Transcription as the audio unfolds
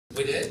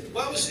We did?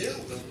 Well,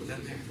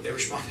 they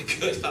responded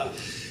good.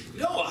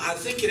 No, I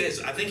think it is.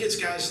 I think it's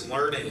guys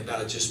learning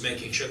about it, just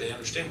making sure they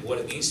understand what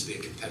it means to be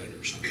a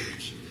competitor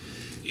sometimes,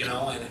 you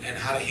know, and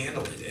how to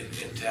handle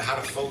it and how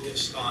to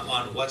focus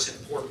on what's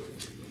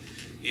important.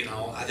 You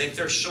know, I think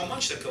there's so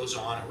much that goes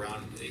on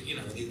around, you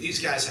know, these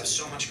guys have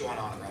so much going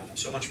on around them,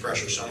 so much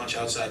pressure, so much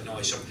outside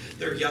noise.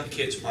 They're young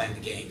kids playing the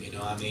game, you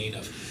know what I mean,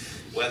 of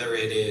whether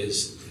it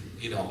is,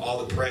 you know,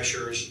 all the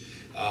pressures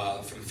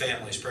from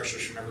families,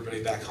 pressures from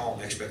everybody back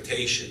home,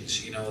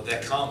 expectations, you know,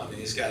 that come. I mean,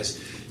 these guys,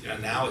 you know,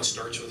 now it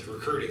starts with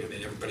recruiting. I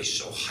mean, everybody's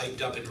so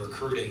hyped up in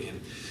recruiting and,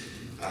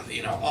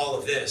 you know, all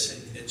of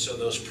this. And so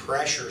those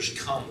pressures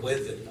come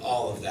with it,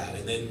 all of that.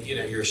 And then, you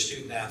know, you're a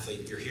student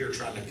athlete, you're here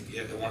trying to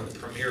get one of the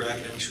premier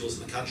academic schools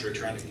in the country,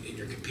 and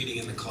you're competing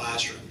in the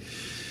classroom.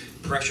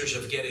 Pressures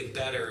of getting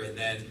better, and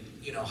then,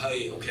 you know,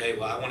 hey, okay,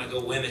 well, I want to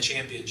go win a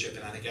championship.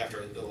 And I think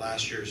after the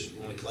last years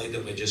when we played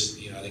them, we just,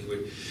 you know, I think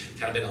we've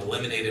kind of been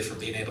eliminated from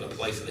being able to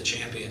play for the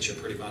championship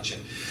pretty much.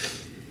 And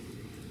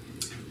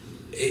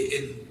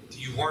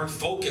you weren't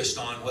focused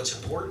on what's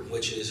important,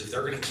 which is if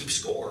they're going to keep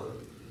score,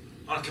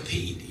 want to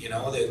compete, you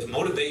know, the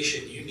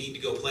motivation you need to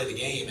go play the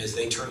game is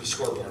they turn the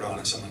scoreboard on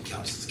and someone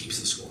keeps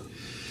the score.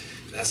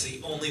 That's the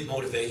only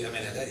motivation. I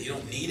mean, you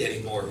don't need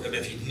any more. I mean,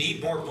 if you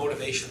need more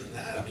motivation than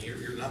that, I mean,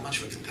 you're not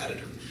much of a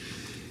competitor.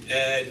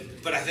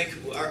 But I think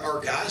our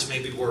guys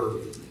maybe were,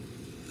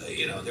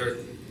 you know, they're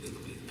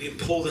being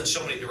pulled in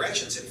so many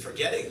directions and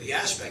forgetting the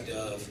aspect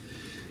of,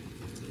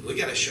 we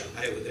got to show,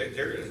 hey,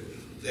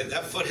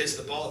 that foot hits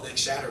the ball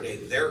next Saturday,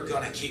 they're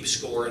going to keep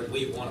scoring,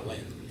 we want to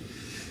win.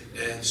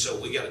 And so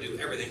we got to do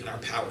everything in our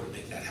power to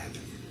make that happen.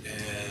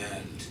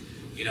 And,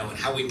 you know, and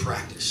how we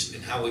practice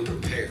and how we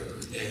prepare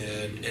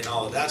and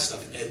all of that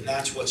stuff. And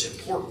that's what's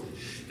important.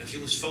 And if you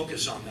lose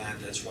focus on that,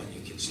 that's when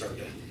you can start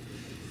to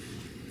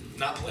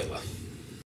not play well.